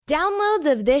Downloads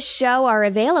of this show are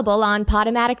available on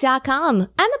Podomatic.com and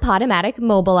the Podomatic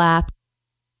mobile app.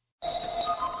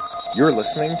 You're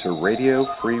listening to Radio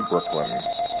Free Brooklyn.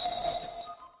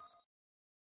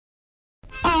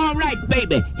 All right,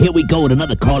 baby. Here we go with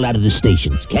another call out of the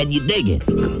stations. Can you dig it?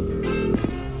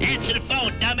 Answer the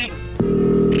phone, dummy.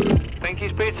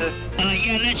 Pinky's Pizza.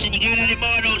 Yeah, listen, you got any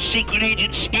more of those secret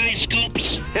agent spy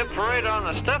scopes? Hip parade on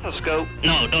the stethoscope.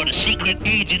 No, the secret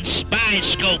agent spy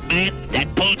scope, man.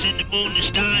 That pulls in the moon, the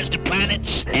stars, the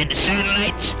planets, and the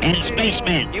satellites, and the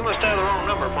spacemen. You must have the wrong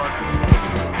number, partner.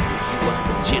 You want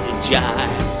the chitter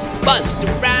jive, bust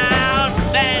around,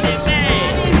 Fanny Man.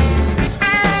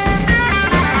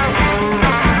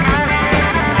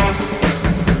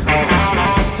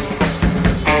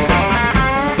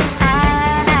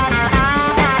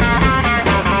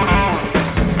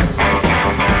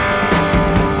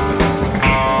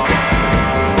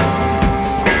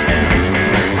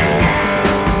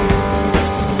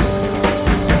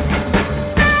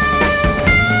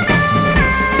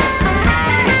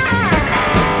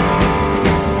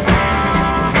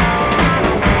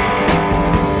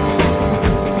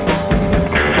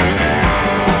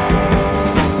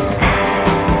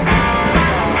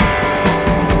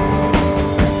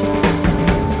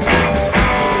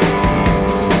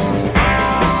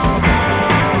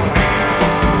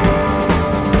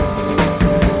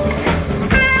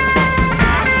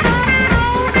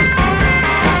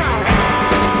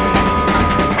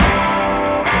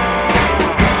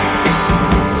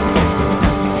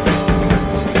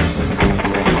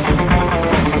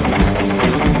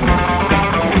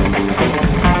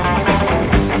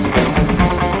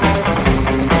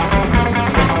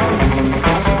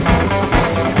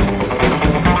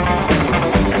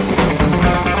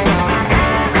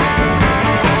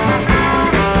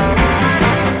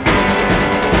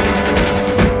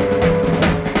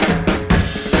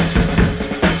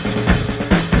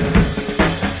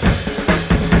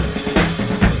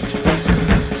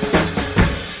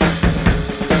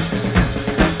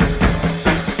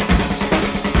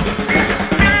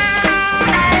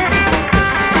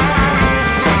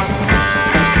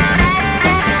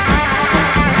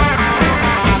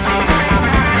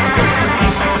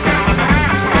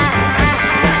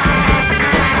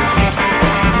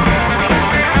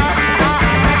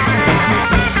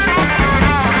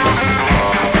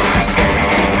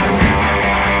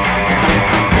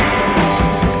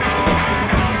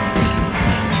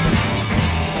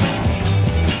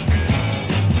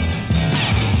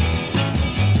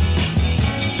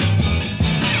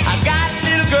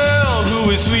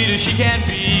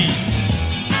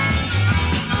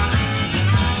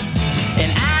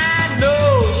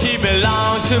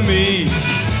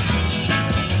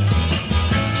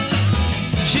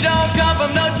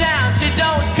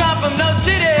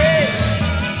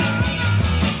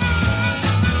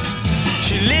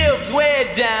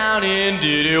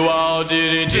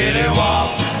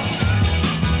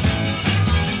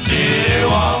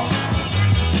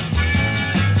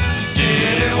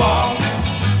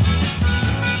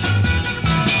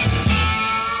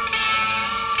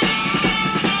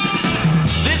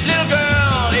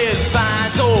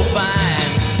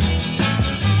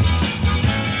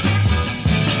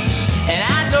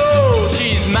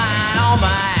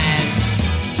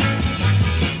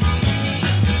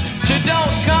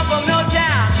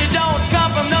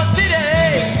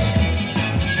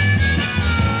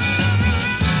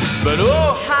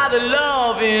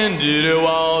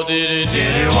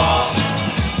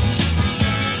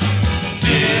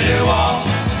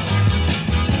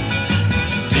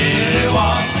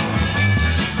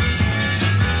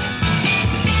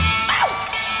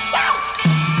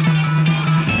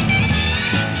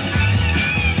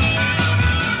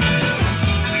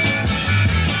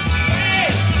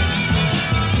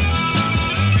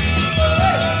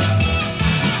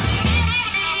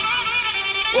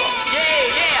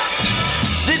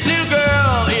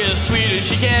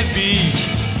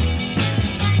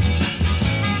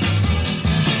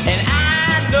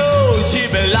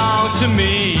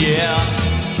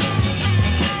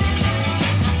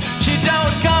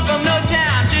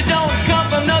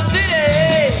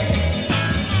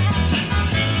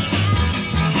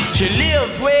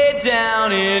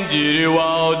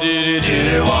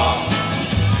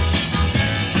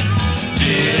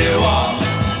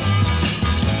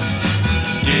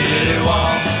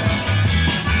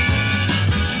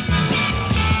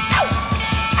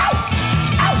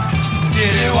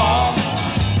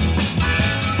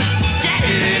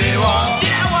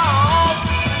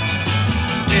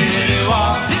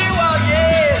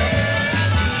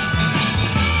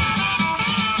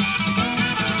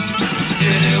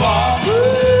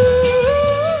 Woo!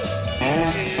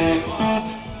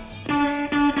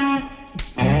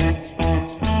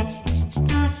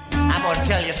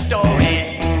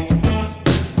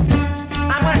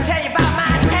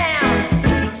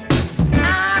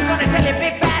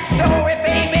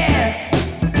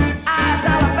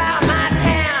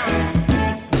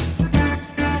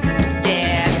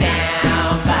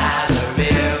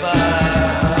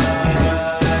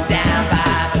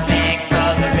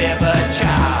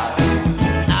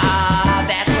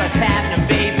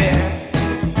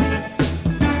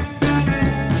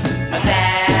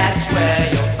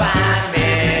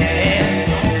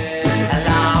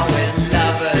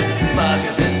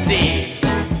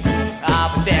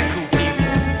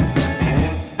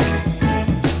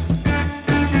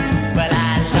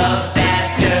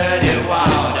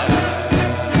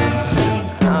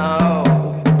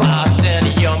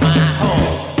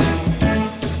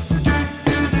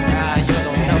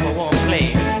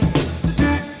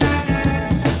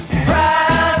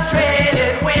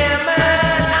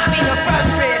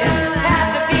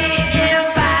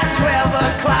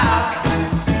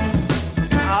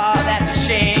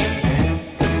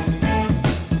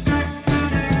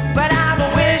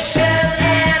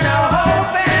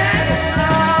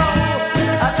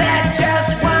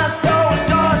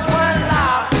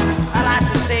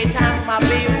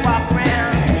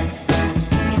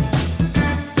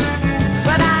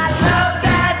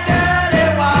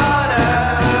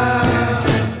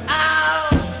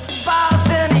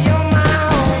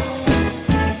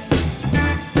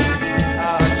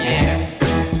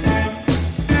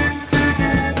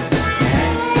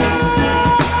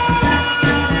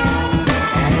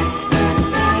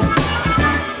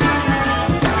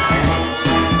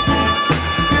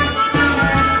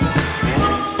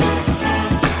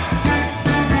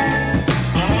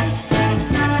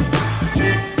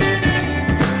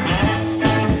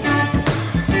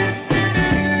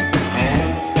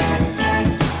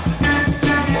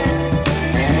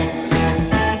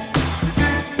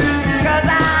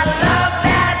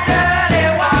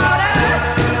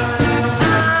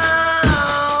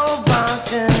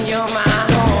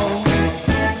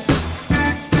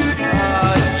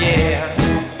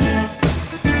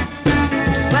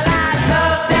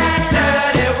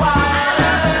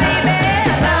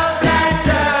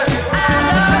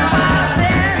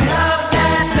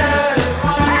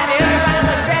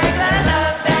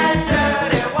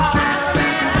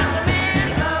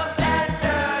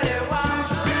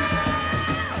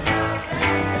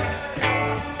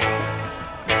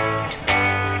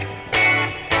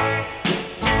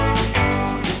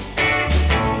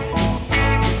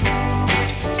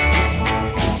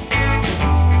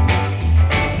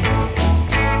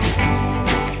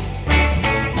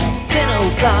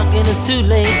 and it's too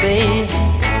late, babe.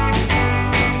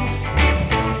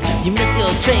 You missed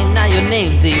your train, now your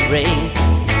name's erased.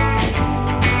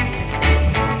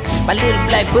 My little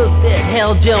black book that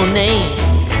held your name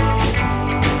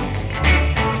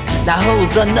now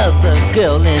holds another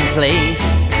girl in place.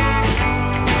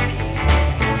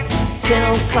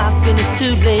 10 o'clock and it's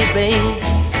too late, babe.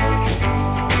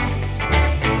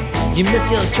 You miss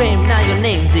your train, now your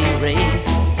name's erased.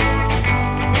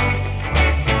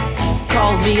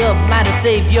 Called me up, might have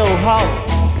saved your heart.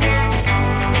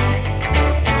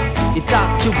 You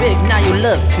thought too big, now you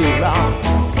love too raw.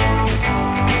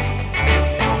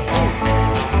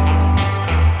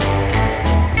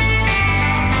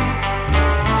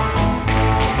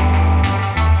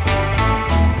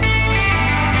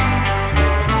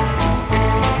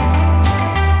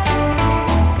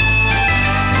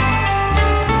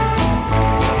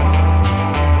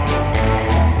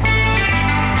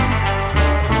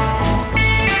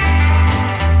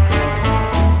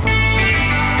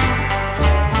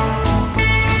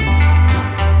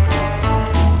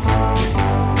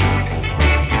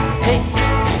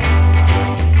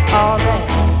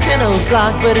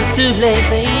 But it's too late,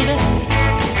 baby.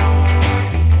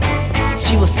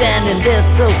 She was standing there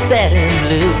so sad and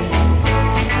blue,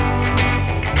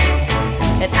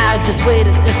 and I just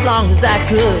waited as long as I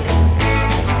could.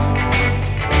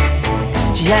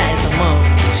 She had someone,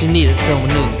 she needed someone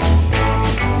new.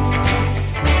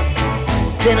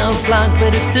 10 o'clock,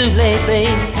 but it's too late, baby.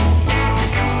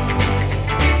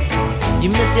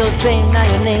 You miss your train, now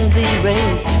your name's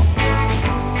erased.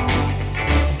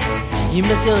 You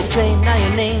miss your train, now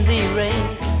your name's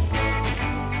erased.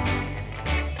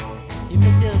 You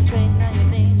miss your train, now your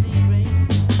name's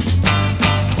erased.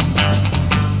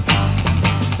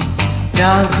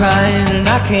 Now I'm crying and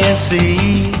I can't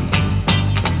see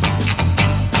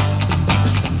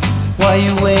why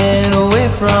you went away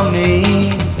from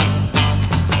me.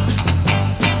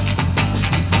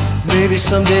 Maybe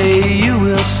someday you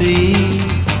will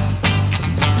see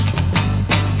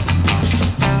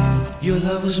your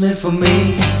love was meant for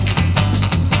me.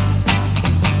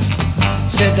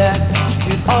 Said that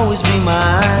you'd always be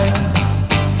mine.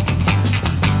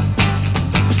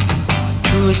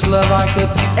 truest love I could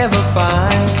ever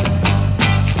find.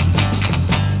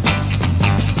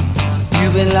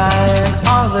 You've been lying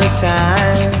all the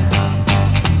time.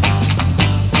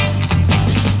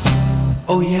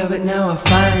 Oh yeah, but now I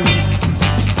find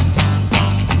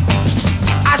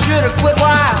I should have quit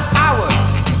while I was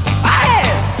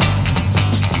ahead.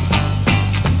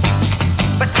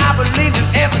 But I believed in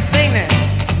everything that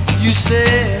you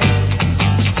said.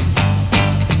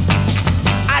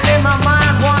 I let my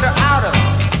mind wander out of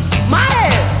my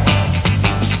head.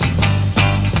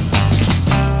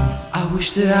 I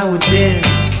wish that I were dead.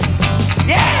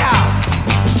 Yeah!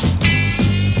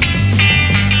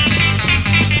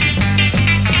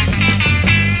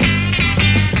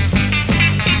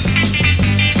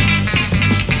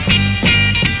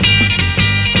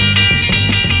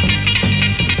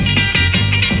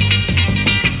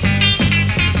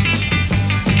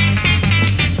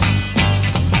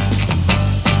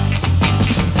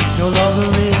 No longer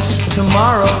is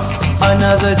tomorrow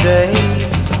another day.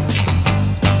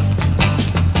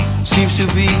 Seems to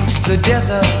be the death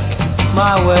of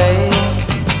my way.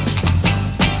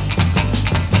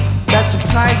 That's the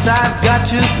price I've got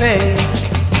to pay.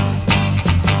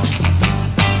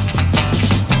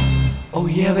 Oh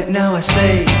yeah, but now I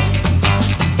say,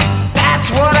 that's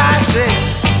what I say.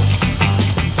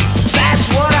 That's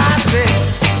what I say.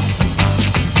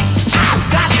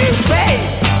 I've got to pay.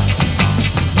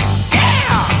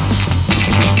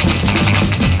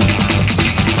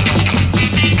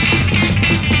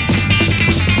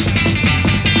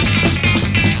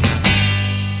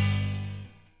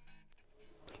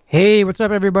 Hey, what's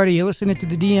up, everybody? You're listening to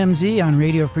the DMZ on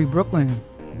Radio Free Brooklyn.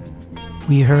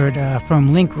 We heard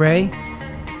from Link Wray,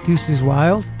 Deuces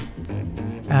Wild.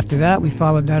 After that, we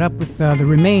followed that up with The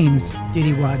Remains,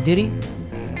 Diddy Wah Diddy,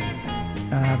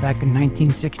 back in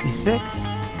 1966.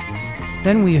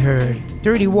 Then we heard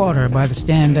Dirty Water by the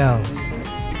Standells,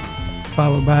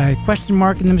 followed by Question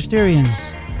Mark and the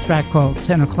Mysterians, a track called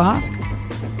 10 O'Clock.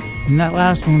 And that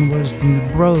last one was from the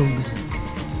Brogues,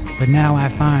 But Now I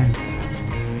Find.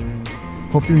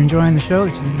 Hope you're enjoying the show.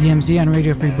 This is the DMZ on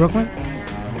Radio Free Brooklyn.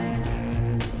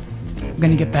 I'm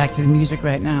going to get back to the music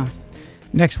right now.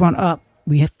 Next one up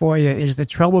we have for you is the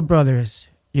Trouble Brothers,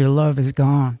 Your Love Is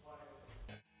Gone.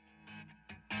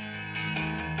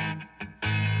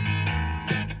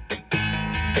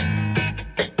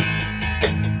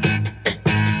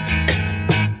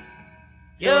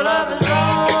 Your love is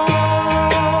wrong.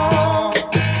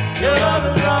 Your love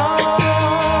is wrong.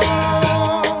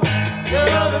 Your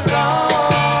love is wrong.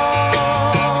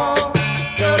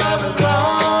 Your love is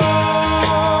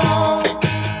wrong.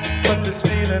 But this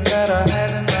feeling that I had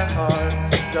in my heart,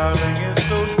 darling, is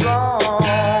so strong.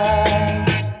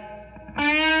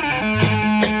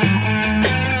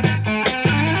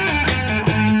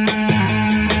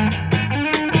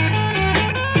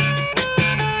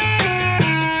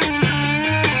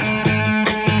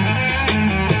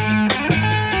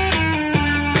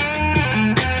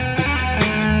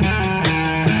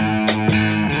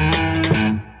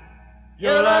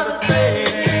 Your love is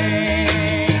fading.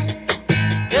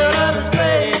 Your love is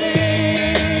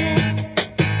fading.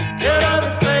 Your love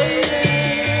is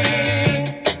fading.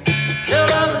 Your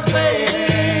love is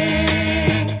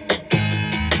fading.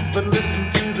 But listen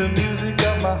to the music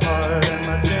of my heart and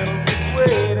my gentle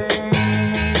persuading.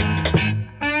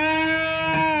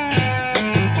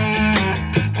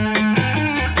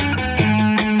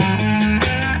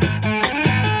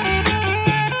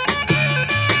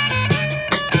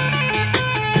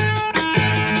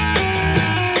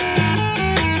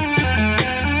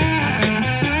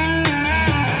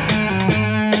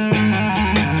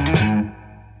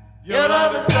 Your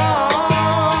love is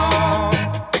gone.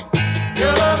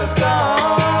 Your love is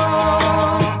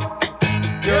gone.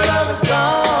 Your love is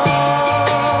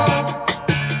gone.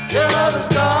 Your love is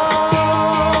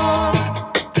gone.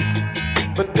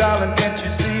 But darling, can't you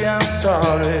see I'm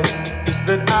sorry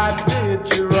that I did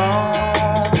you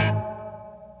wrong?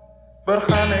 But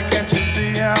honey, can't you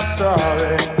see I'm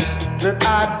sorry that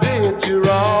I did you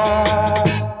wrong?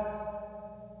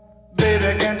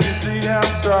 Baby, can't you see I'm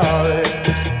sorry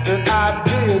that I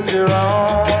did you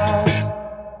wrong?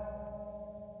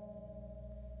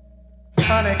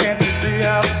 Honey, can't you see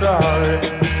I'm sorry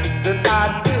that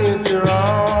I did you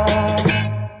wrong?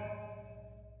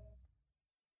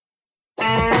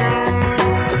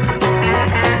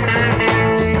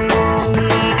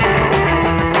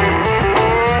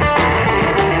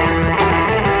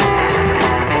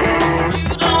 You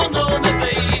don't know me,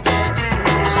 baby,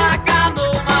 like I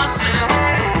know myself.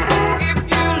 If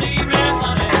you leave me,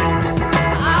 honey,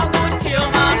 I would kill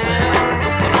myself.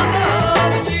 But I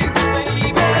love you,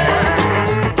 baby,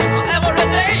 every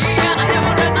day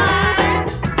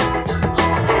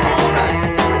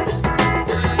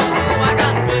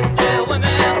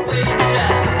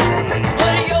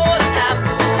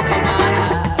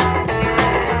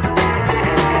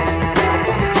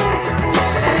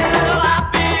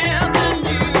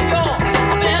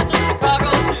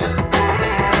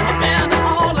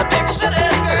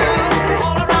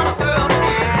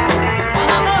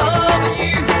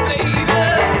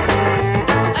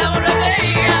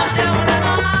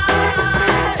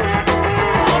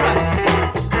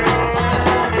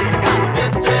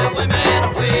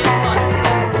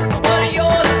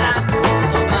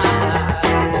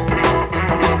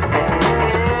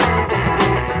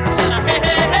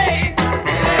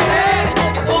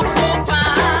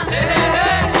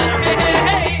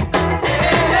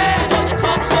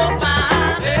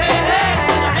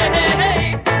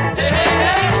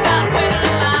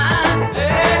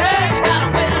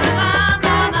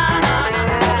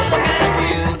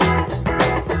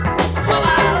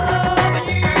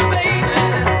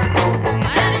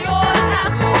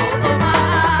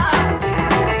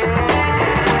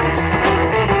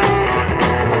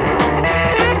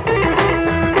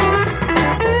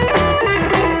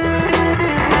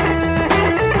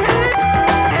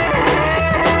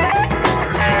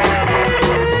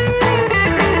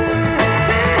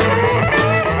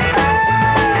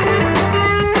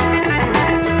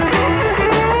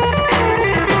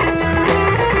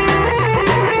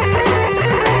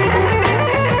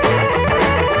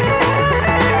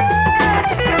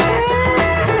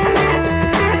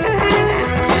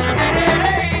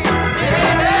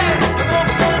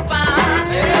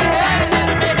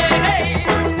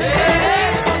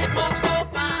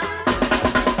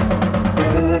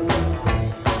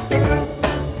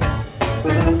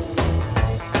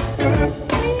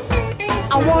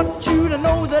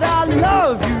I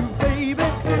love you, baby.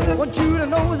 Want you to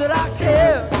know that I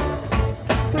care.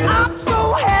 I'm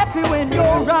so happy when you're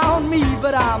around me,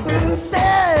 but I'm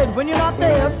sad when you're not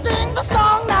there. Sing the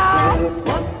song now.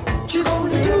 What you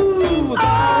gonna do?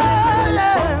 Oh,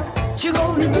 yeah. What you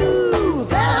gonna do?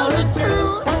 Tell the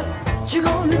truth. What you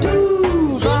gonna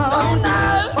do about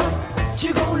it? What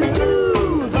you gonna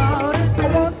do about it? I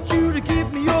want you to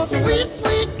give me your sweet,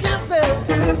 sweet kisses.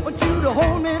 I want you to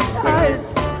hold me tight.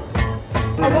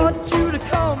 I want you to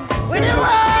come when you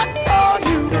rock on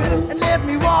you and let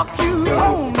me walk you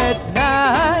home at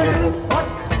night. What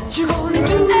you gonna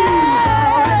do?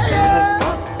 Yeah, yeah.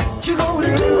 What you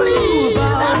gonna do? Please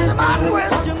answer my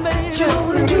question, baby. What you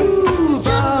gonna do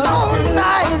about it? So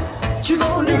nice. What you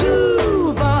gonna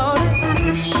do about it?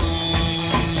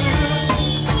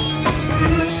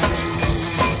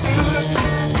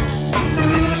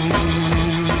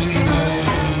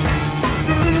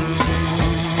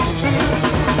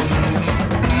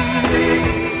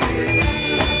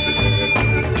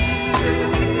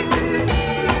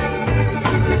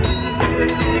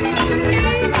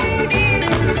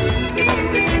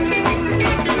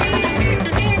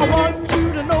 I want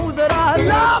you to know that I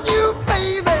love you,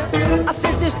 baby. I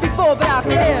said this before, but I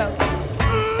care.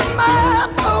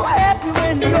 I'm so happy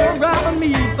when you're around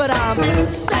me, but I'm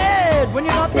sad when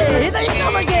you're not there. Here they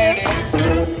come again.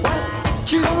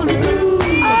 What you gonna do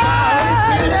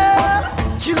about it?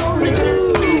 What you gonna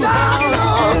do? I'm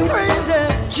so crazy.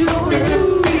 What you gonna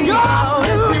do? What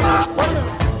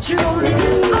you gonna do? What you gonna do?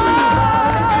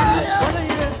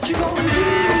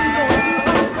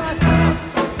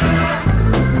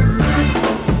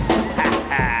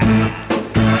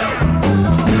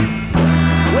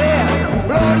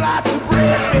 Lots of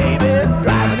bread, baby,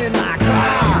 driving in my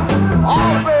car.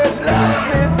 All the birds love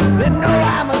me, they know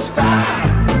I'm a star.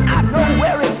 I know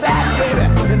where it's at,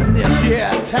 baby, in this here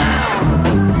town.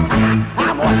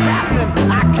 I'm what's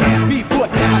happening, I can't be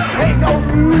put down. Ain't no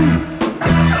groove,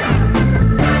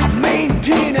 I'm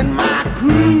maintaining my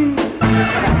groove.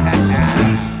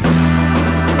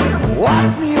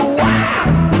 Watch me a while,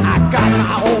 I got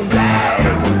my own bag.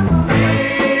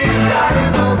 He's got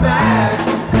his own bag.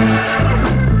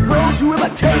 Those who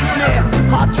imitate me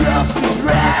are just a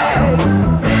drag.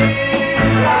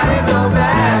 He's got his own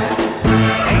bag.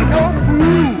 Ain't no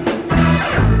groove,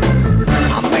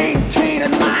 I'm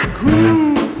maintaining my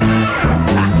groove.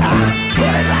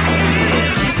 Put it like it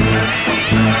is.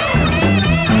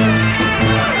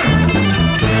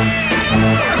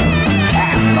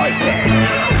 Have mercy.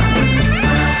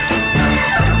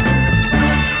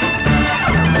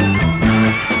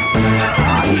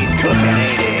 Oh, he's cooking,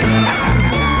 ain't he?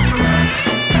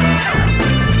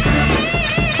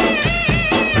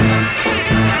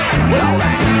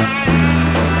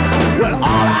 Well, all I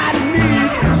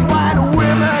need is white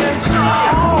women and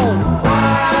song.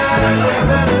 White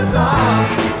women and song.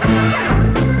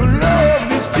 Love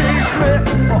has chased me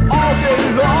all day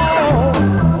long.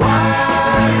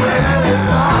 White women and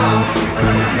song.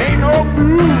 Ain't no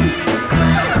groove,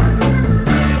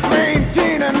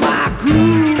 maintaining my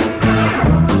groove.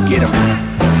 Get 'em out.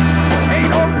 Ain't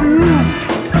no groove,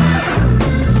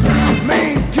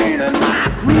 maintaining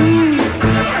my groove.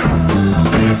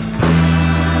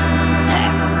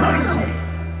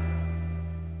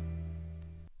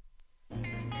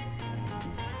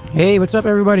 Hey, what's up,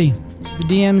 everybody? It's the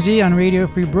DMZ on Radio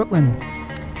Free Brooklyn.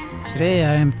 Today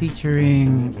I am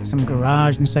featuring some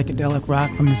garage and psychedelic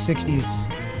rock from the 60s.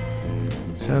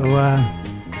 So,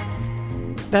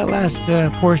 that last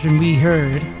portion we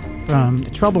heard from the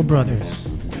Trouble Brothers,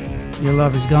 Your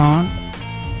Love Is Gone.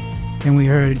 Then we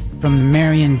heard from the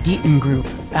Marian Deaton group,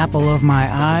 Apple of My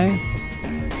Eye,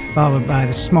 followed by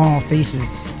the Small Faces,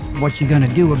 What You Gonna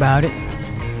Do About It.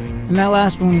 And that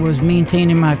last one was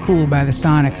Maintaining My Cool by the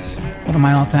Sonics, one of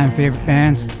my all-time favorite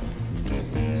bands.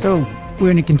 So, we're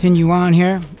going to continue on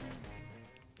here.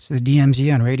 It's the DMZ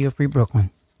on Radio Free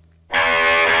Brooklyn.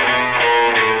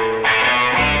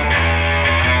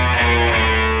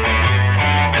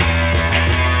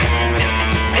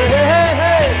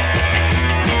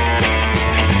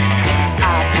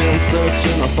 I've been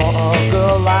searching for a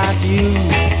girl like you.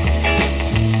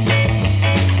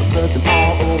 Searching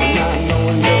all over, not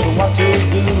knowing just what to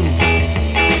do.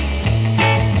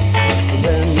 And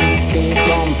then you came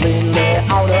completely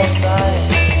out of sight.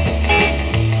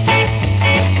 I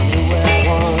knew at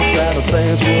once that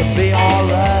things would be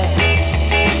alright.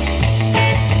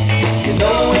 You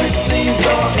know it seems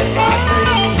you're in my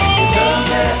dream. You tell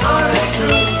me it's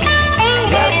true.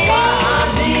 That's why I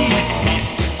need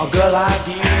a girl like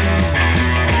you.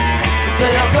 Say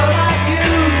a girl like you.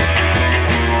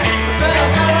 Say a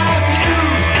girl like you.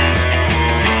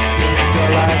 Say a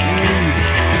girl like you.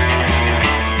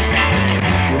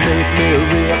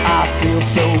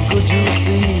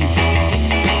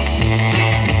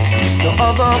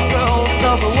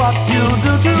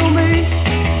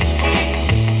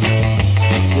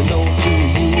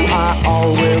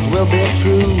 always will be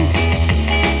true.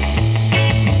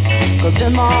 'Cause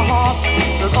in my heart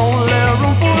there's only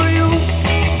room for you.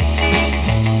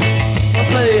 I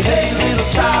say, hey little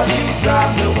child, you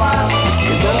drive me wild.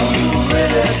 You know you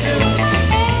really do.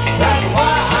 That's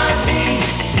why I need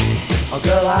a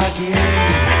girl like you.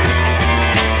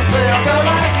 I say a girl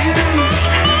like you.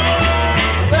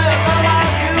 I say a girl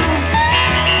like you.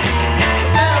 I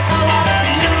say a girl like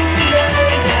you. Yeah,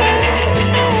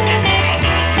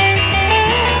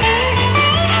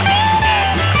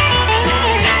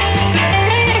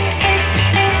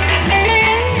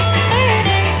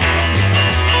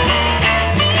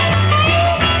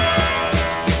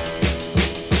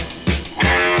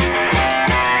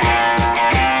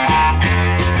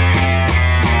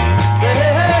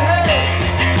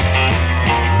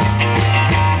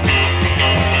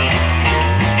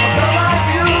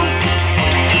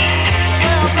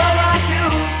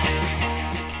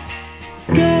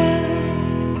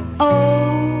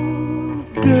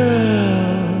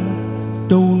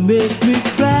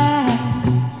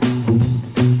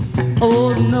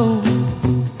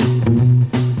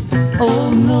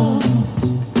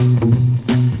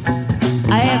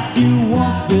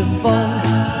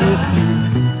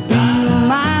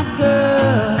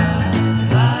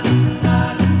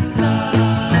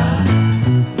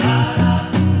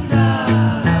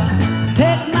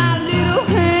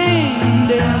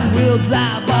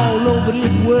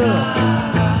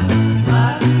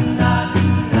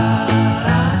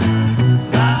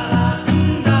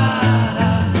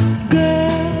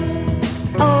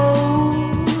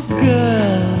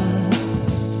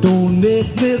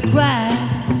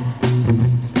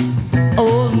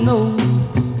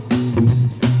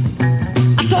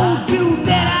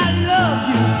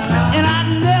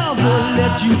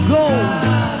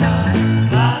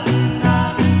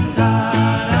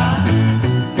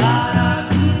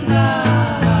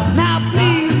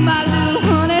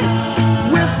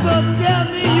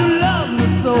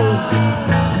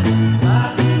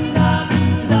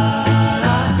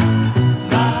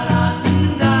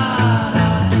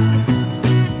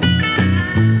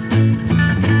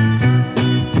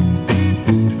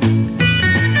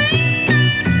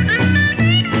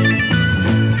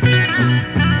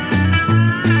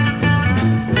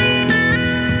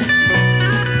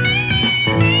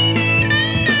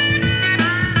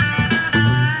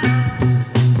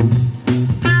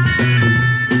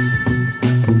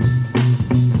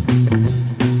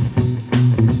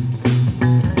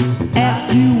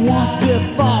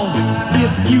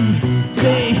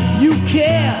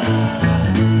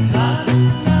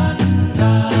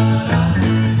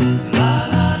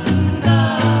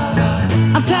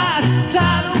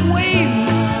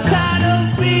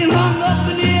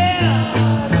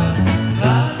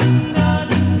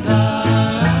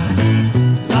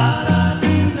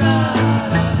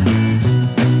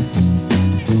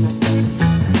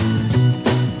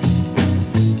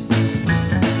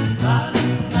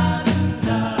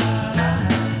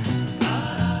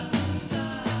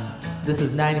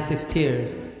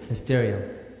 Xciters in stereo.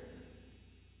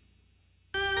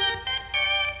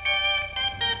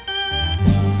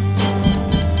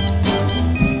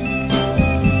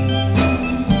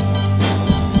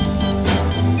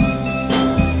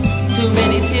 Too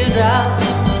many teardrops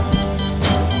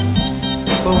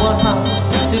for one heart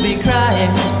to be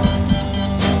crying.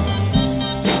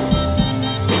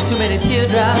 Too many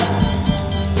teardrops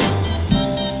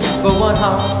for one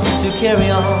heart to carry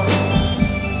on.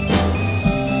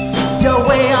 You're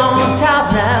way on top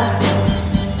now.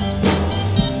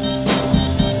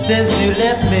 Since you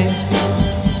left me,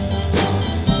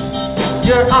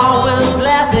 you're always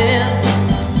laughing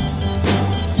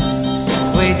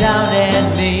way down at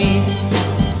me.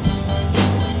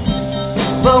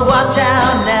 But watch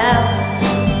out now,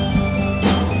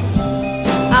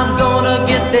 I'm gonna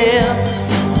get there.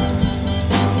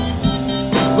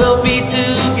 We'll be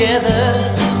together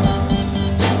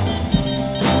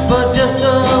for just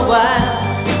a while,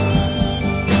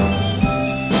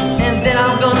 and then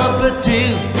I'm gonna put you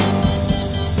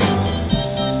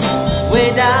way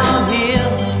down here,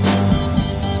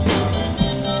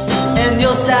 and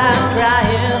you'll start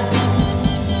crying.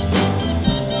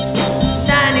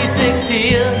 96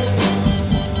 tears.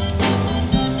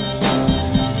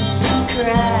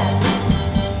 Cry,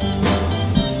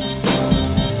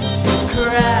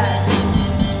 cry.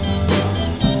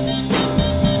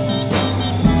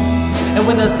 And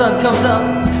when the sun comes up,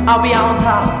 I'll be on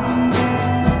top.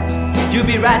 You'll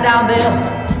be right down there,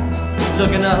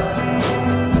 looking up.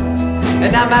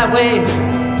 And I might wave,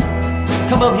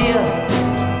 come up here,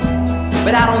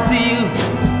 but I don't see you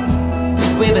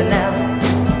waving now.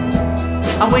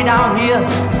 I'm way down here,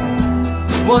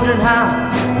 wondering how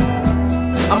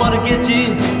I'm gonna get to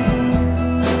you.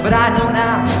 But I know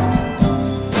now,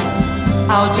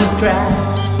 I'll just cry,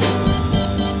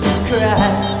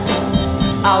 cry,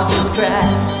 I'll just cry.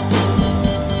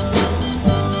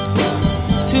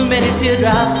 Too many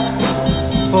teardrops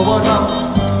for one heart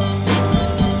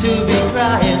to be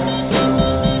crying.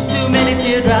 Too many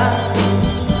teardrops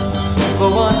for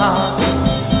one heart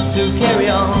to carry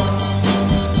on.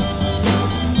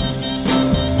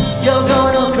 You're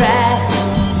gonna cry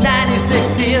 96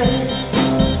 tears.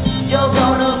 You're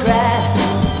gonna cry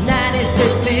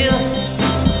 96 tears.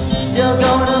 You're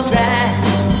gonna cry,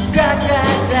 cry, cry,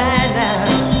 cry now.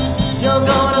 You're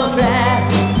gonna cry,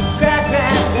 cry,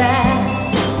 cry, cry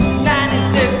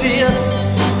 96 tears.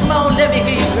 Come on, let me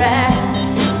hear you cry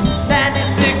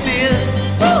 96 tears.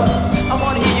 Woo! I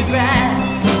wanna hear you cry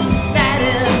night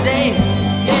and day.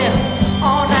 Yeah,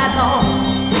 all night long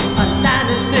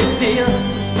 96 tears.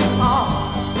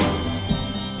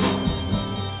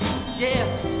 Yeah,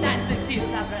 96 tears,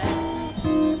 that's right.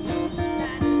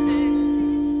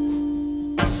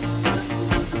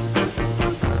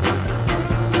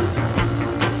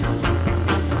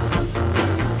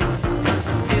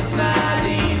 It's not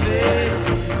easy.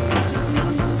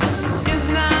 It's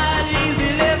not easy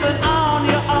living on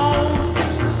your own.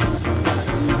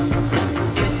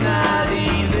 It's not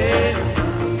easy.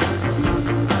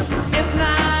 It's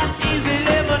not easy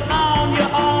living on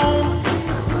your own.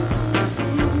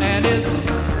 And it's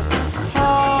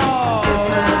hard. It's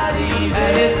not easy.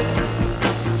 And it's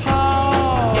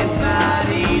hard. It's not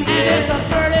easy. And it's a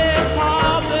pretty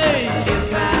hard thing. It's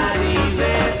not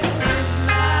easy. It's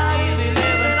not easy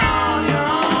living on your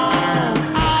own.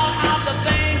 All of the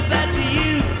things that you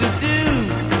used to do,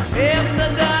 if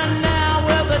they're done now,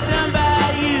 well, they're done by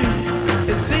you.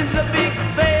 It seems a big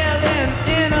failing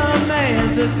in a man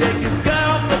to take his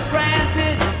girl for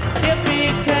granted if he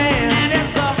can. And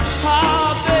it's a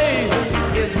hard thing.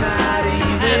 It's not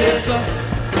easy. And it's a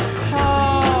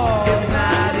hard. It's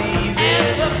not easy.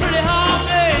 It's a pretty hard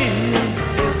thing.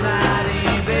 It's not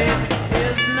easy.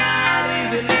 It's not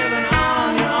easy living on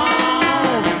your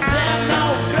own. There's no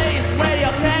place where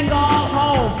you can go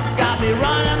home. Got me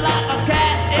running like a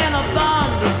cat in a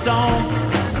thunderstorm.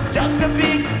 Just a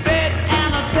big bed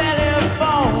and a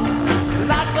telephone,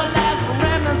 like the last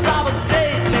remnants of a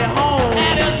stately home.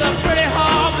 And it's a pretty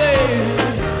hard thing.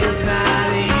 It's not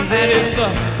easy. And it's a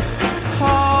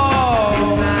hard.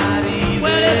 It's not easy.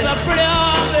 Well, it's a pretty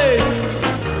hard thing.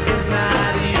 It's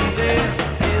not easy.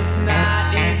 It's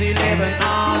not easy living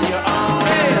on your own.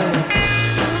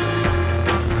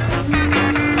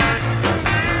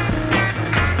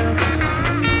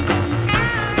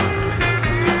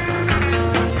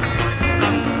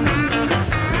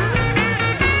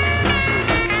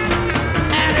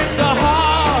 And it's a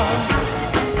hard.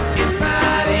 It's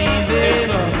not easy. It's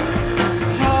a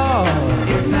hard.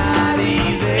 It's not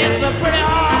easy. It's a pretty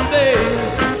hard thing.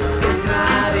 It's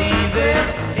not easy.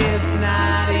 It's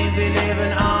not easy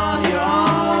living on your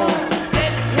own.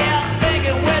 Get here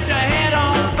thinking with your head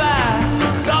on fire.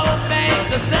 Go think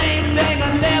the same thing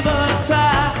and never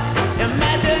try.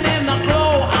 Imagine in the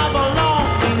glow of a long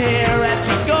clean hair as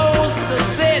she goes to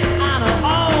sit on her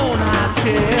own high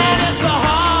chair. And it's a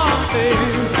hard thing.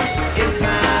 It's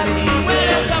not easy. Well,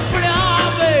 it's a pretty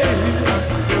hard thing.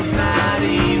 It's not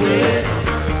easy. It's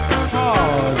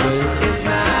hard. It's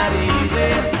not easy.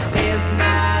 It's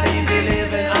not easy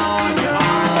living on your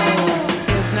own.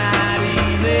 It's not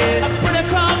easy. A pretty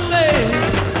tough thing.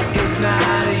 It's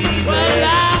not easy. Well,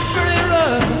 life's pretty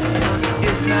rough.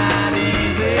 It's not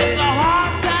easy. It's a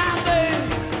hard time thing.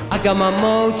 I got my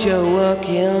mojo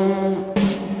working,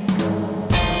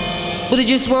 but it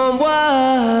just won't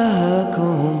work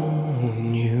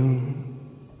on you.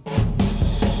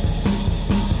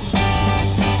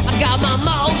 I got my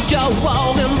mojo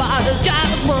working, but it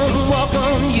just won't work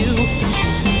on you.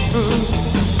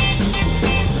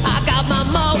 I got my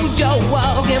mojo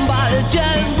working, but it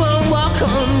just won't work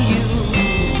on you.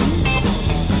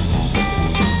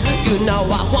 You know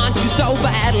I want you so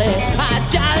badly, I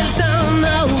just don't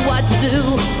know what to do.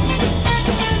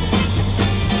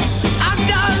 I'm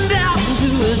going down to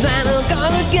the Santa,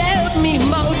 gonna get me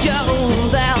mojo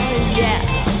down, yeah.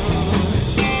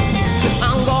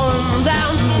 I'm going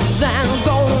down to the Santa,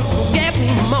 gonna get me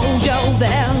mojo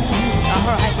down.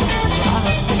 Alright,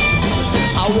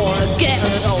 I wanna get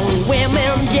it on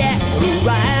women, yeah,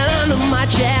 right under my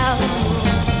chair.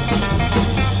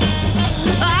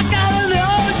 I got an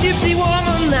old gypsy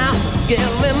woman now,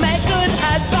 giving me good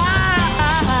advice.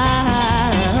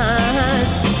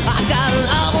 I got an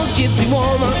old gypsy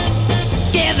woman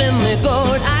giving me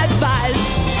good advice.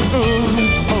 spice.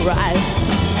 Alright.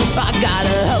 I got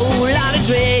a whole lot of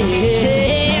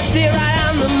dreads here right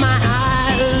under my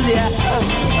eyes, yeah.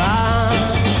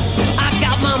 I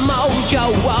got my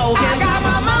mojo walking. I got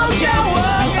my mojo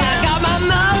walking. I got my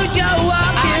mojo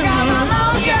walking. I got my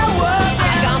mojo walking.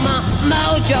 I got my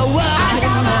mojo walking.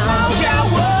 I got my mojo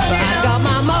walking. I got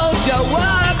my mojo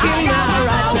walking now, right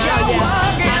now,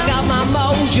 yeah. I got my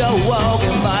mojo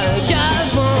walking, but I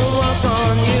just won't walk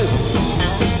on you.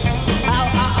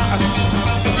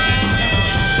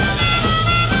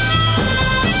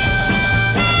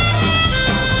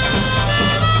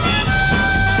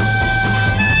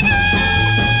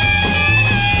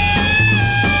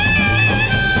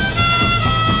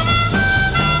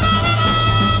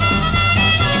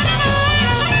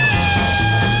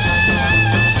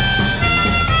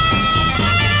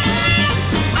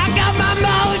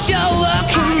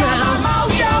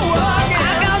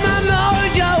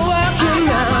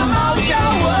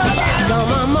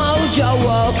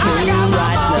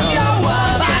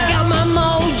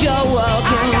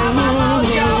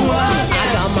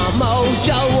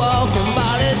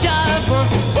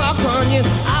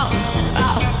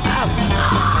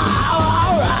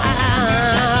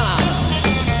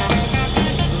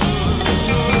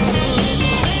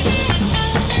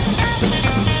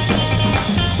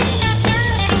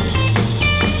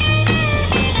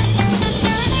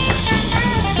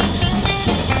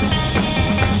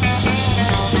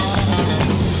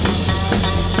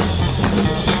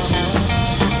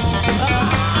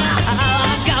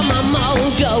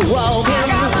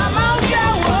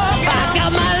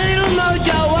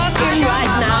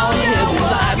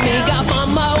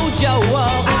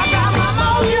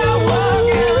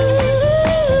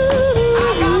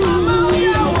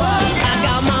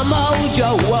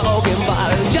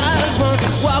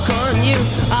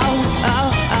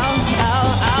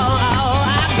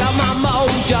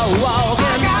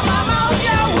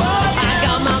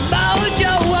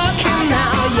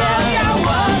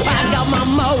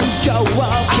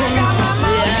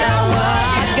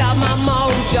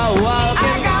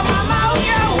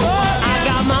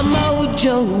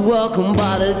 Walking,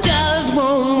 but I just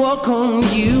won't walk on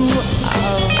you.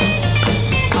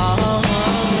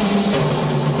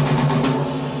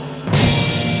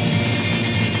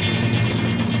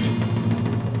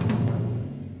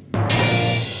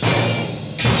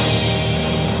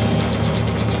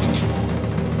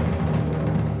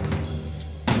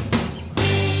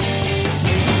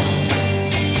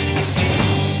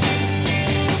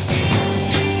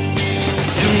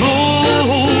 You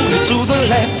move to the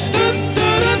left.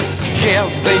 Yeah,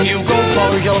 then you go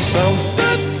for yourself.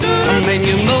 And then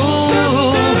you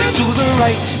move to the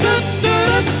right.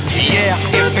 Yeah,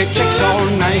 if it takes all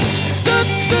night.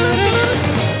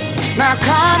 Now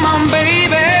come on,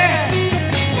 baby,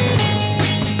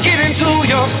 get into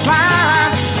your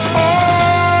slide.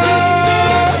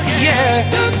 Oh, yeah,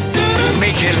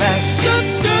 make it last.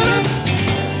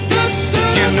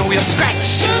 You know you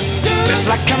scratch just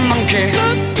like a monkey.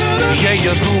 Yeah,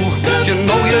 you do, you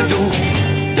know you do.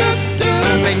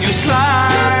 And then you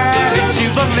slide into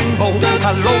the limbo.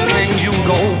 How low can you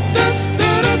go?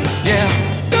 Yeah.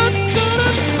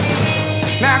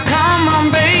 Now come on,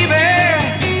 baby,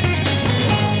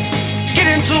 get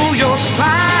into your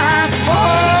slide.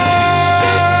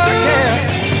 Oh, yeah,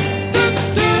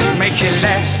 make it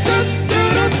last.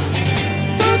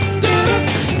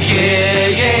 Yeah,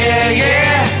 yeah,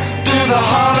 yeah. Do the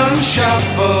Harlem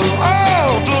shuffle.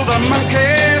 Oh, do the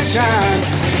monkey shine.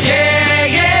 Yeah,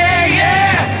 yeah,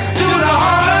 yeah. Do the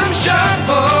Harlem shuffle.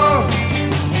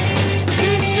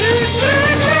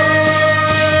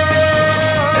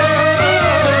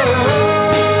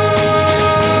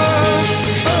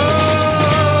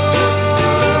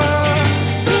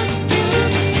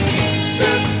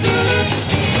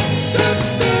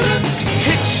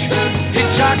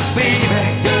 Hitchhike, baby,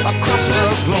 across the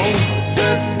globe.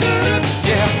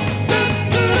 Yeah.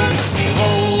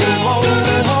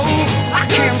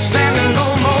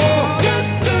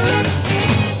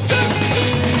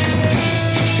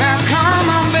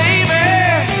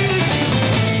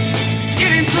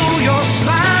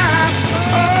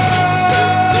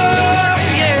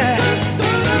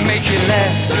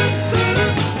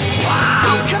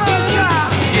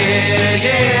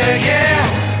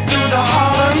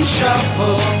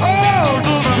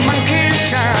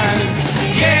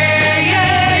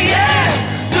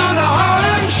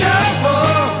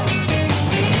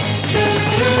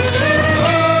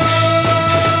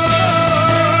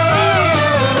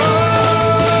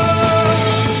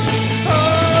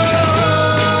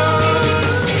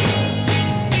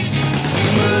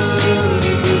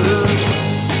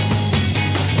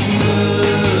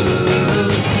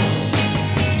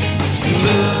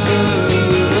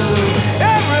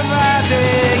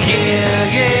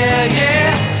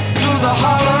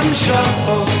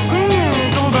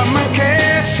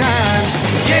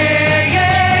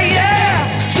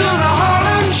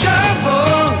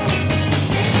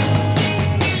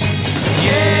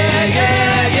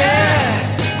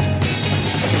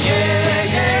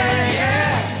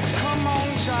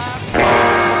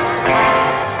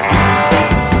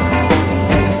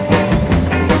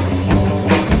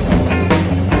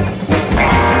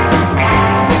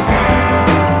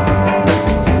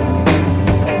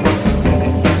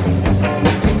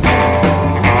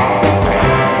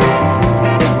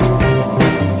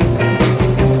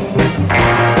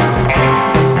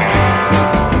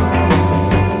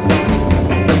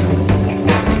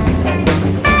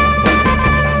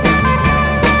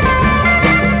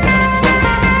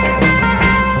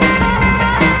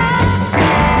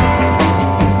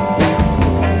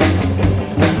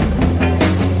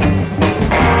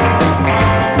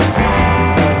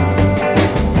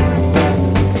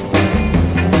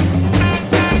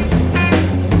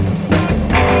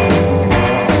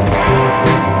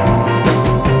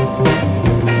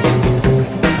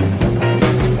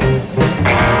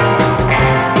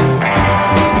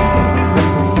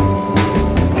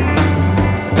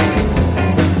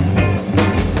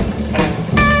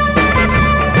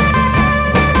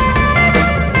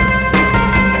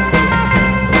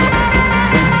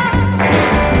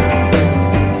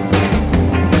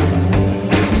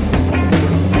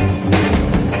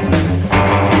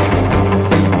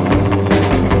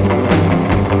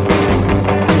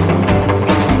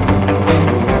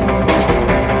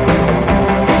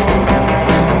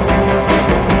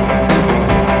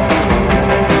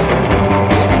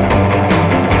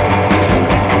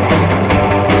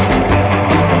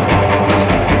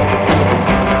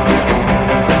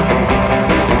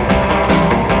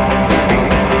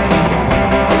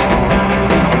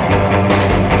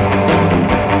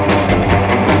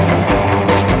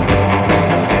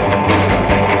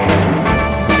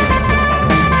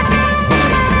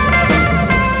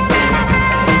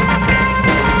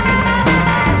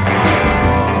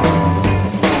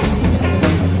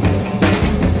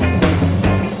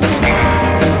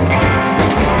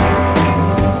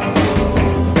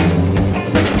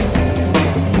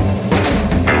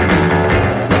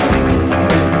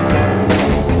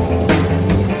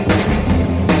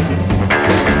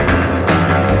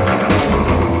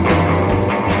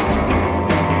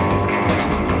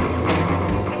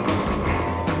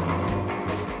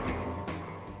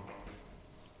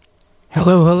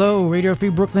 Hello, hello, Radio Free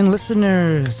Brooklyn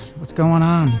listeners. What's going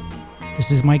on? This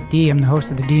is Mike D. I'm the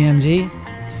host of the DMZ.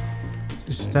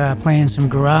 Just playing some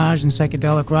garage and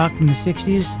psychedelic rock from the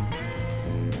 60s.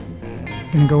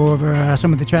 Gonna go over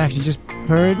some of the tracks you just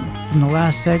heard from the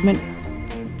last segment.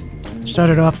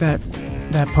 Started off that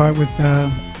part with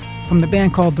from the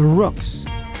band called the Rooks,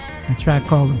 a track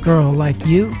called A Girl Like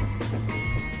You.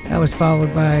 That was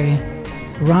followed by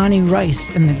Ronnie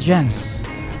Rice and the Gents,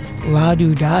 La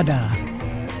Do Da Da,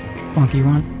 funky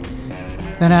one.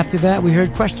 Then after that we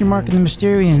heard Question Mark and the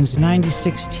Mysterians,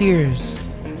 96 Tears,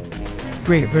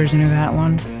 great version of that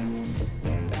one.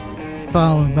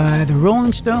 Followed by the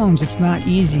Rolling Stones, It's Not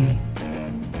Easy,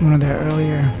 one of their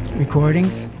earlier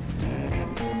recordings.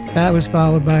 That was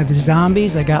followed by the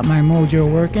Zombies, I Got My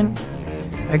Mojo Working.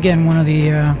 Again, one of the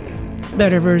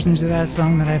better versions of that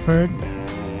song that I've heard.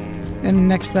 And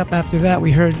next up after that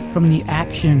we heard from the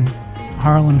Action,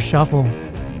 Harlem Shuffle,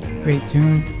 great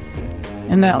tune.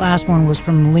 And that last one was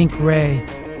from Wray,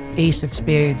 Ace of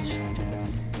Spades,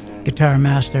 guitar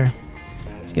master.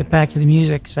 Let's get back to the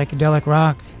music, psychedelic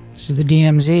rock. This is the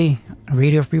DMZ,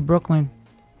 Radio Free Brooklyn.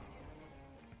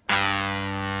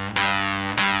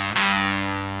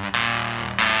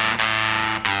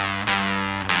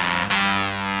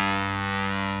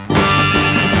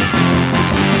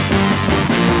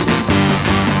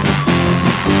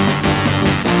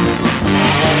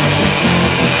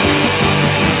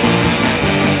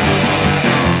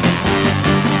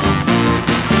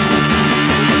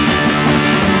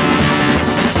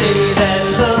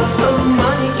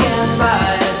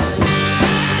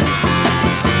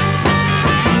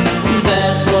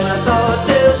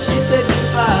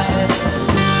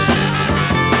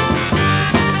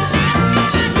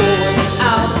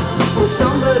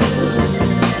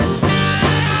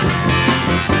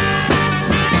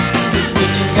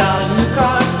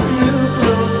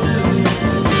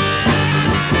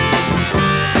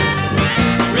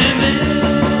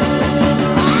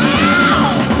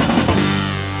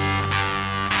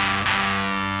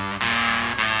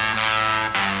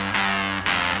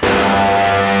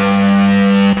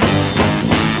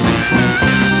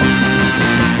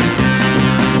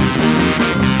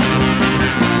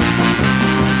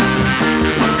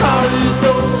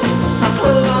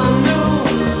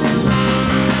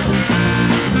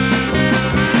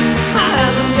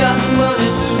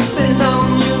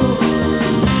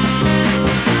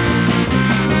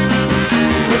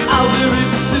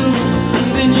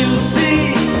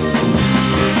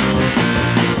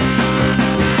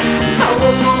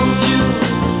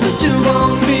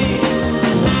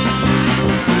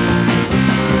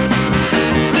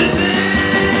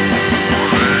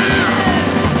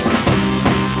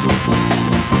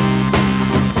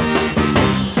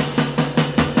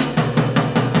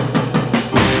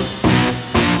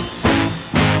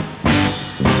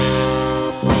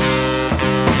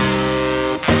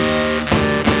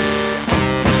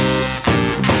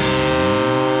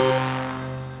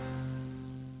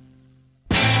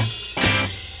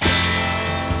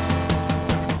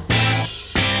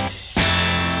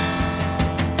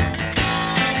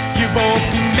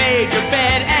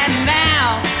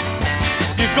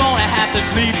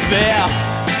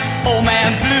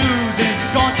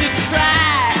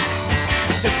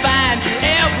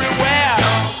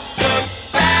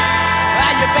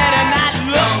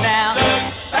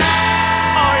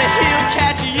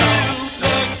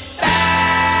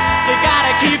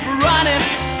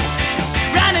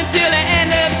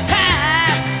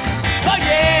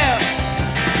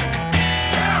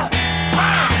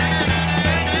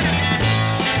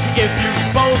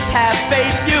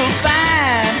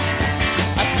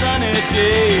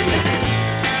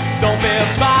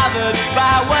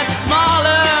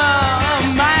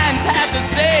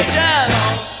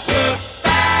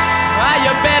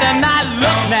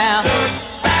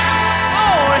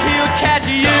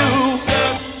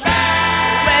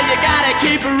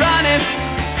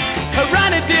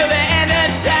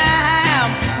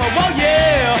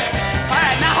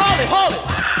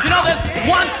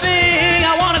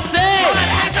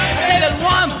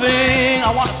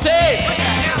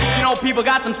 People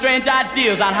got some strange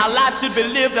ideas on how life should be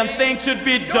lived and things should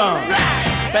be done.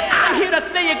 But I'm here to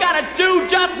say you gotta do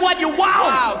just what you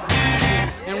want.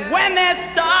 And when they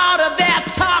start their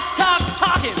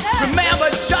talking, remember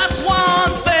just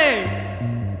one thing.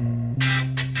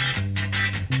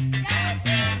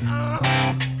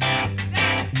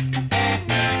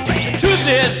 Truth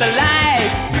is the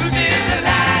light.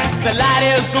 The light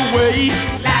is the way.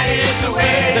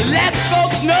 The less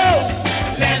folks know,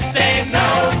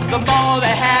 the more they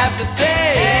have to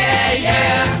say. Yeah,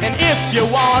 yeah. And if you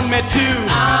want me to,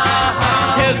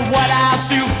 here's what I'll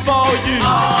do for you.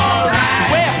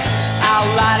 Well, I'll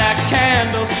light a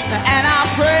candle and I'll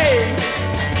pray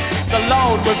the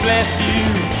Lord will bless you.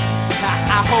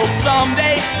 I hope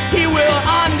someday he will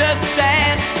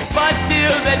understand, but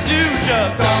till they do,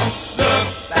 just don't look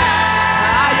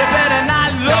back. You better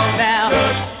not look now.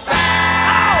 Look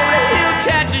back. Oh, he'll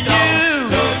catch you.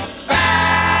 Look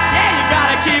back. Yeah, you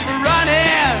gotta keep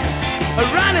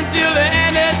running till the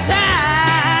end of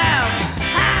time.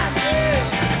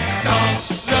 Don't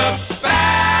look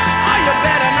back. Oh, you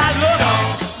better not look. Don't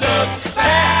look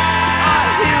back. Oh,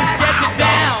 he'll get you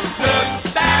down. Look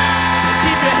back.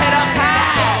 Keep your head up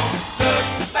high. Look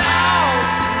back.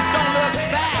 Don't look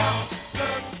back.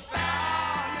 Look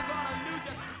back. You're gonna lose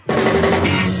your...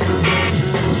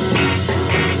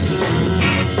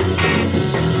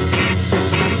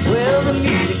 Well, the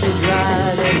music is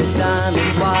right and the time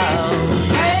is wild.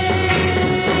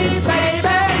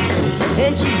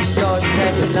 And she starts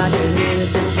acting like an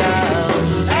innocent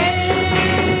child.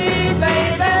 Hey,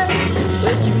 baby.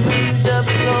 Well, she moves up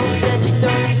close and she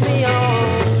turns me on.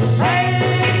 Hey,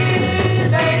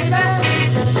 baby.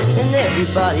 And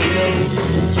everybody knows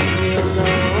that she will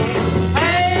know.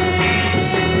 Hey,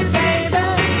 baby.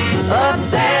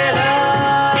 Upset her.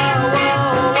 Whoa,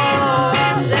 whoa,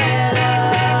 upset her.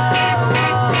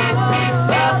 Whoa,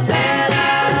 whoa, upset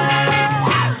her.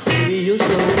 Baby, you're so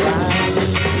fine.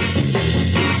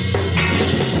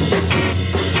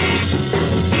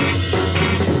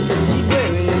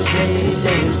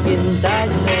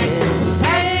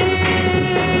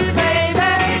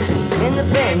 And the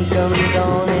band comes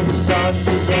on and she starts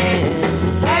to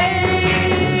dance.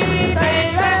 Hey,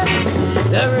 baby.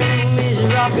 The room is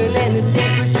rocking and the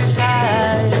temperature's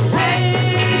high. Hey,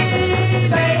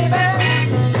 baby.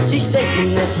 She's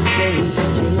taking up the game,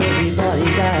 touching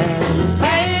everybody's eyes.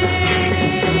 Hey,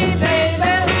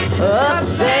 baby.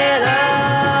 Upset her.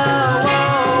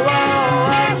 Whoa,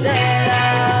 whoa, upset her.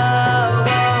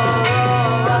 Whoa,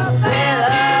 whoa, upset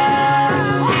her.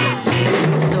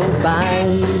 So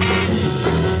fine.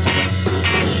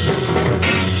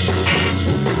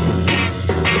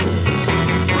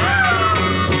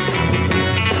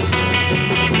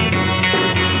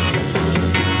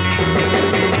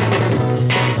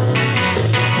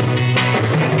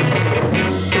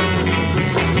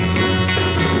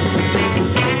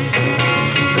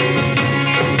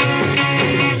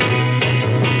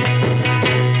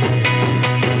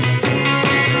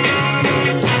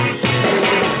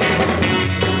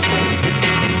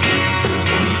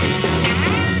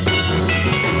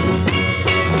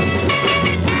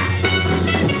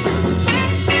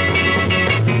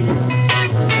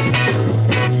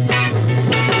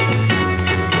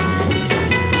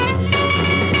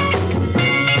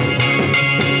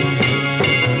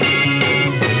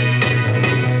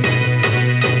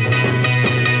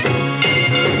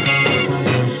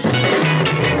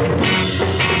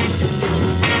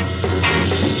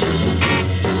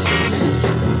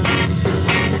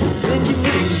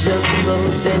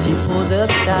 And she pulls up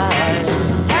tight.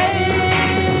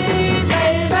 Hey,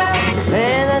 baby.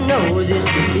 And I know this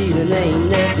feeling ain't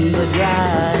nothing but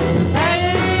right.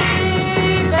 Hey,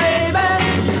 baby.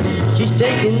 She's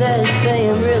taking that thing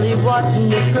and really watching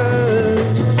the curve.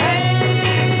 Hey,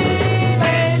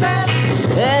 baby.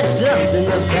 There's something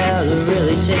about her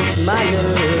really shakes my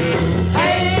nerve.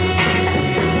 Hey,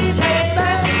 baby.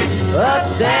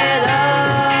 Upset her.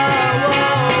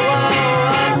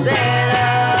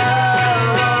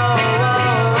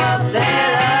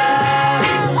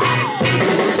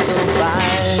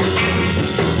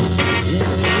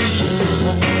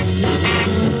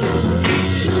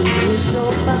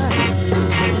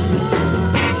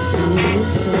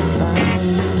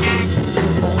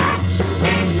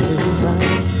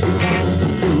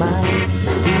 Mine,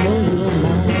 you know you're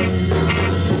mine.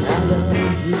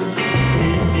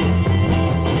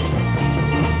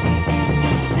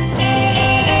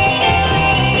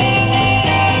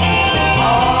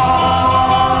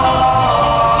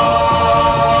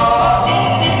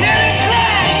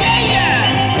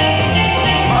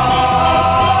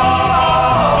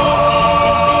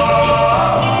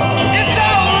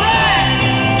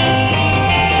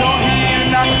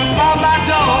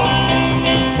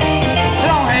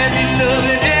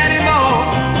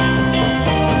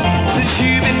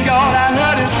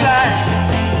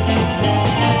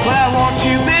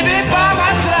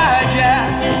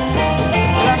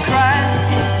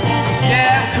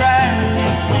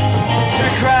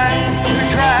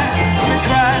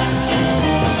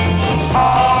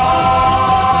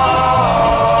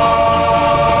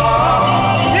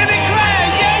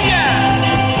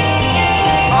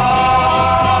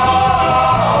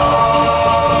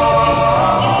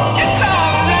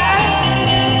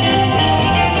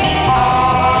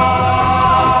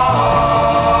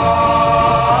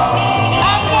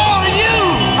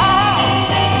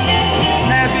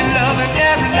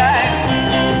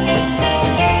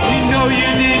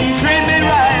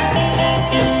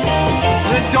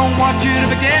 want you to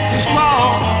forget to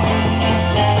squall.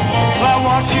 Well, I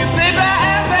want you, baby,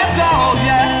 and that's all,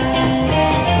 yeah.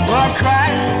 Well, I'm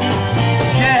crying,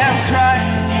 yeah, I'm crying.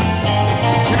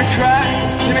 Let me cry,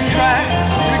 let me cry,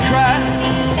 let me cry.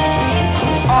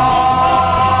 Oh.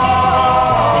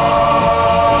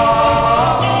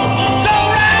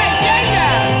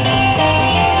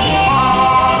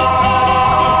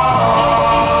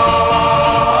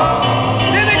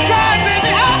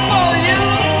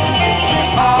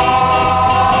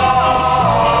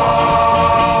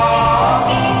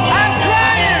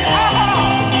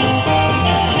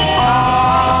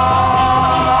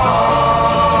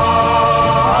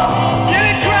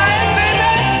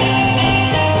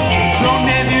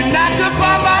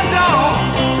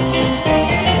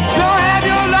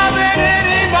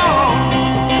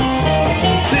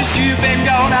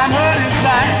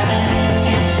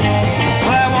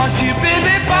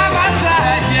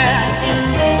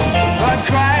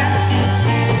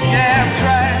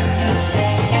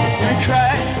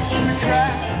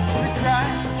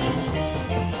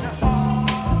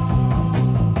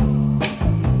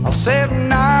 Said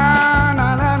na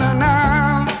na na na na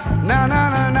na na na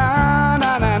na na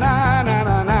na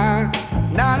na na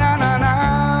na na na na.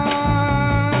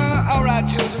 All right,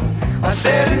 children. I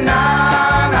said na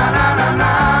na na na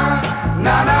na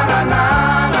na na na na na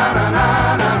na na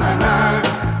na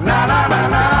na na na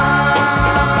na.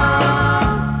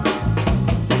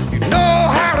 You know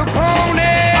how to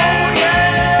pony, oh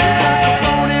yeah,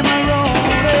 pony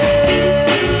Maroni.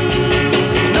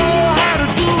 You know how to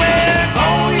do it,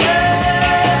 oh yeah.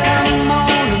 Come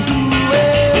on and do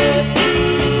it.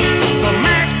 The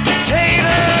mashed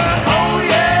potato, oh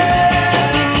yeah.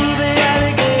 Do the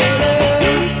alligator.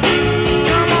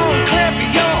 Come on, clap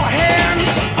your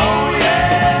hands, oh yeah.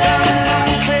 Come on,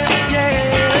 clap your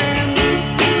hands.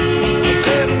 I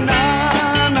said na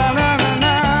na na na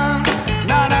na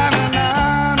na na na na na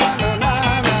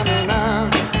na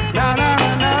na na na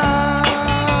na.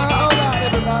 All right,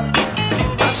 everybody.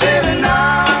 I said na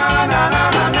na na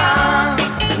na na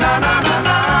na na na na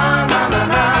na na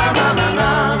na na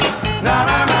na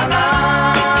na na na.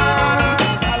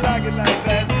 I like it like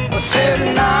that. I said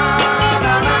na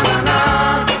na na na na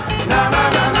na na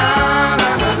na na na na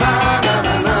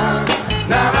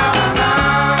na na na na.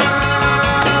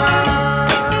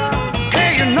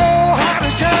 Hey, you know how to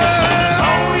jump,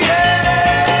 oh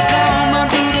yeah. Come on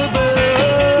to the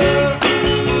bed.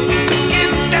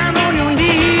 Get down on your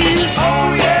knees, oh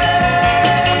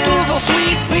yeah. Do the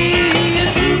sweet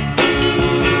peas,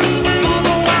 do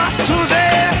the white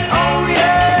Tuesday, oh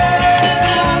yeah.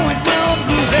 Do it real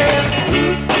bluesy.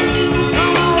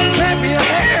 Come on,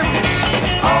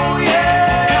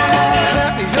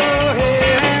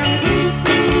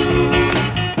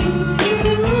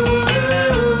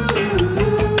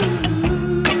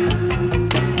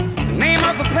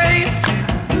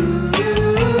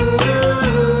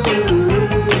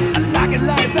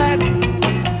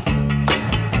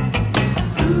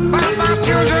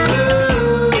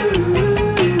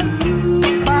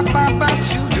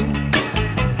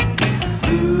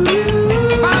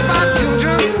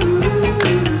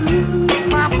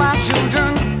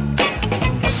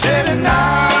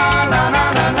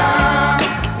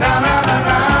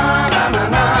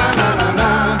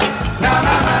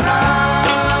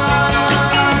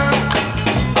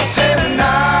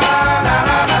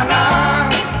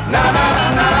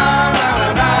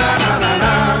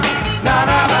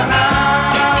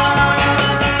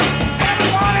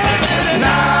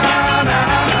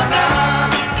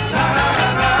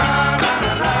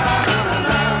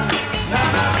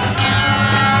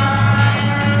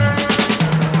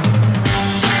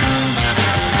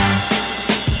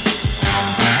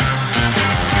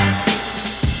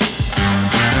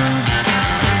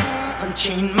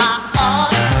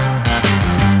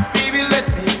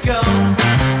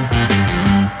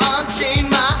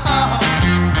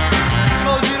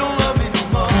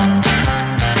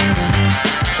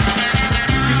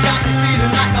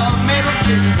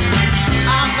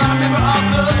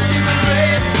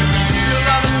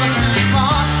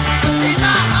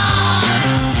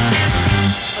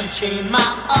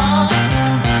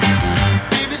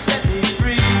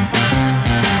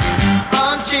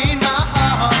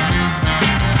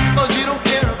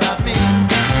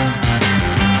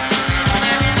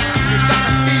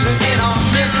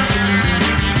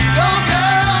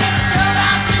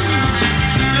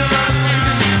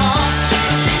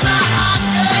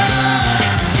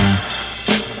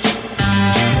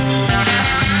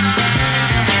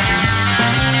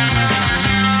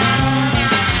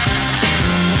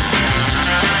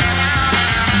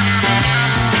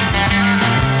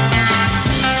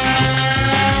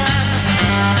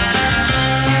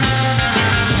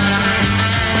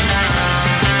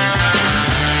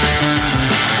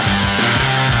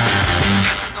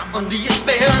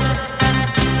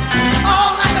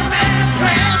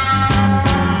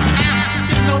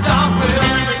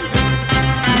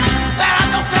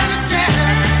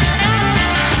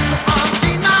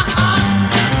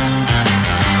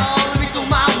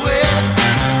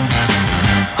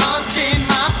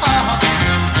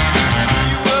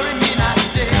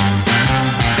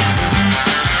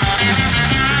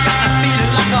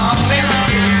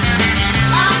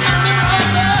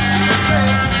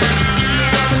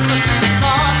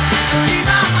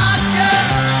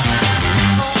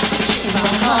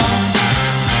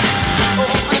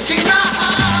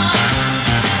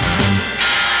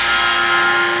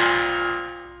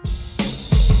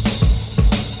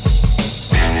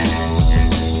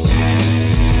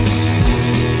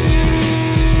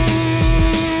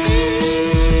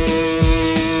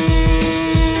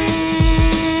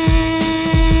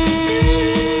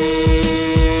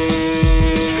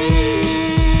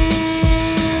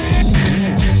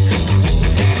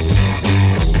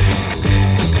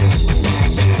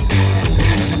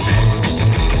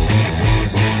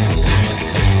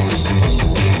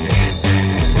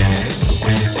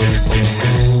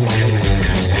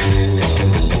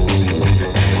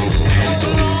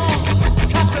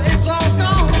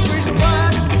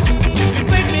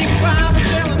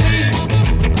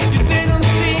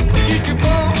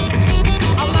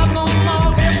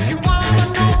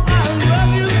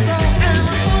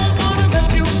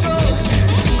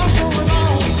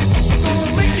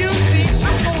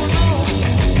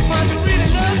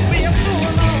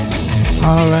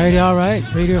 All right.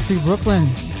 Radio Free Brooklyn.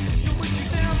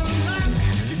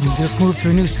 We just moved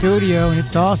to a new studio and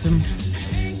it's awesome.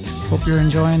 Hope you're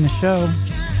enjoying the show.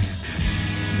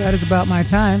 That is about my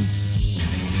time.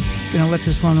 Gonna let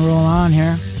this one roll on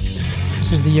here.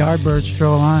 This is the Yardbirds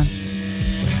Stroll On.